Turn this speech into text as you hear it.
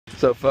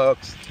So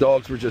folks,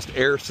 dogs were just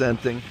air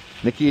scenting.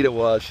 Nikita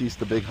was, she's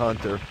the big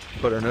hunter.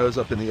 Put her nose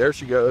up in the air,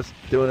 she goes,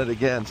 doing it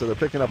again. So they're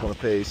picking up on the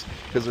pace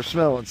because they're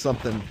smelling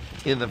something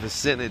in the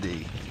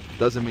vicinity.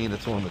 Doesn't mean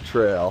it's on the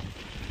trail,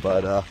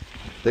 but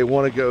they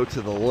want to go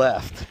to the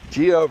left.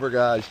 G over,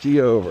 guys, G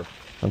over.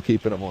 I'm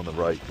keeping them on the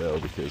right though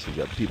because we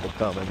got people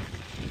coming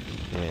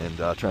and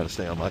trying to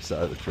stay on my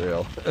side of the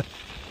trail.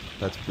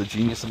 That's the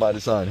genius of my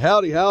design.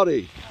 Howdy,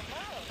 howdy.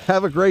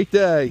 Have a great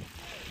day.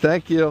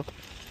 Thank you.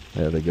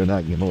 There they go. Now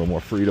I can give them a little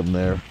more freedom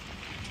there.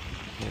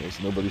 There's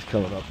nobody's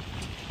coming up,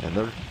 and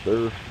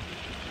they're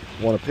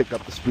want to pick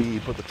up the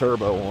speed, put the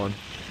turbo on,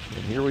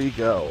 and here we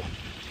go.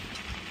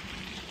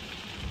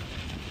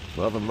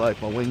 Loving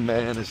life. My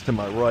wingman is to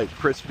my right,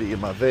 Crispy in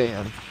my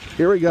van.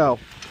 Here we go.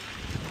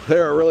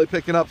 They're really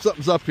picking up.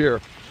 Something's up here.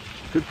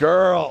 Good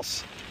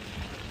girls.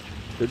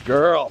 Good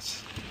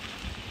girls.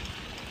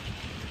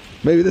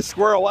 Maybe this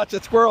squirrel. Watch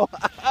that squirrel.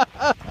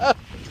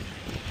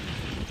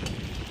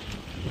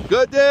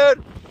 Good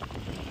dude.